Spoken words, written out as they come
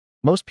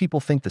Most people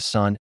think the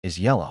sun is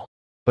yellow,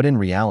 but in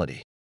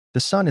reality, the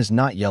sun is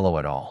not yellow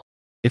at all.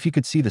 If you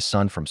could see the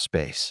sun from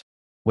space,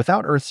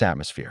 without Earth's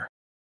atmosphere,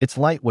 its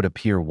light would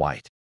appear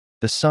white.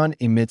 The sun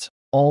emits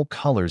all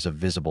colors of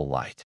visible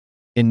light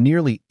in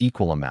nearly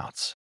equal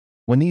amounts.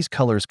 When these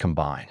colors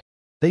combine,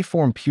 they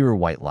form pure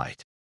white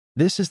light.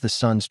 This is the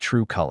sun's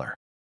true color.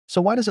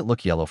 So why does it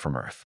look yellow from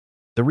Earth?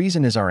 The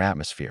reason is our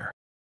atmosphere.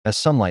 As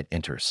sunlight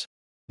enters,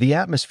 the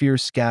atmosphere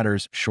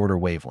scatters shorter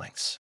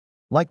wavelengths,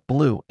 like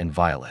blue and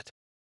violet.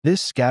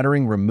 This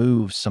scattering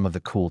removes some of the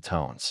cool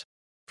tones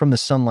from the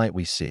sunlight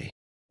we see.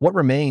 What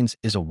remains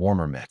is a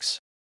warmer mix,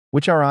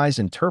 which our eyes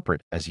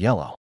interpret as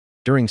yellow.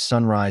 During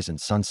sunrise and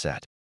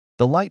sunset,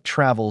 the light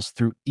travels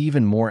through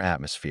even more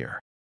atmosphere.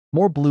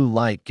 More blue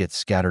light gets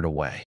scattered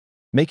away,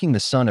 making the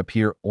sun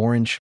appear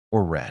orange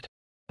or red.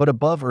 But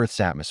above Earth's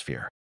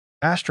atmosphere,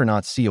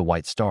 astronauts see a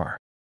white star,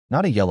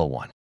 not a yellow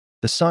one.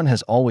 The sun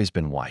has always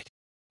been white.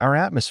 Our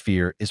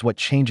atmosphere is what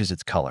changes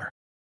its color.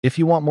 If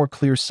you want more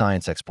clear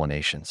science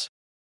explanations,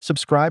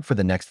 subscribe for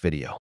the next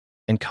video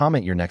and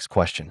comment your next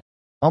question.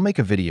 I'll make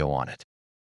a video on it.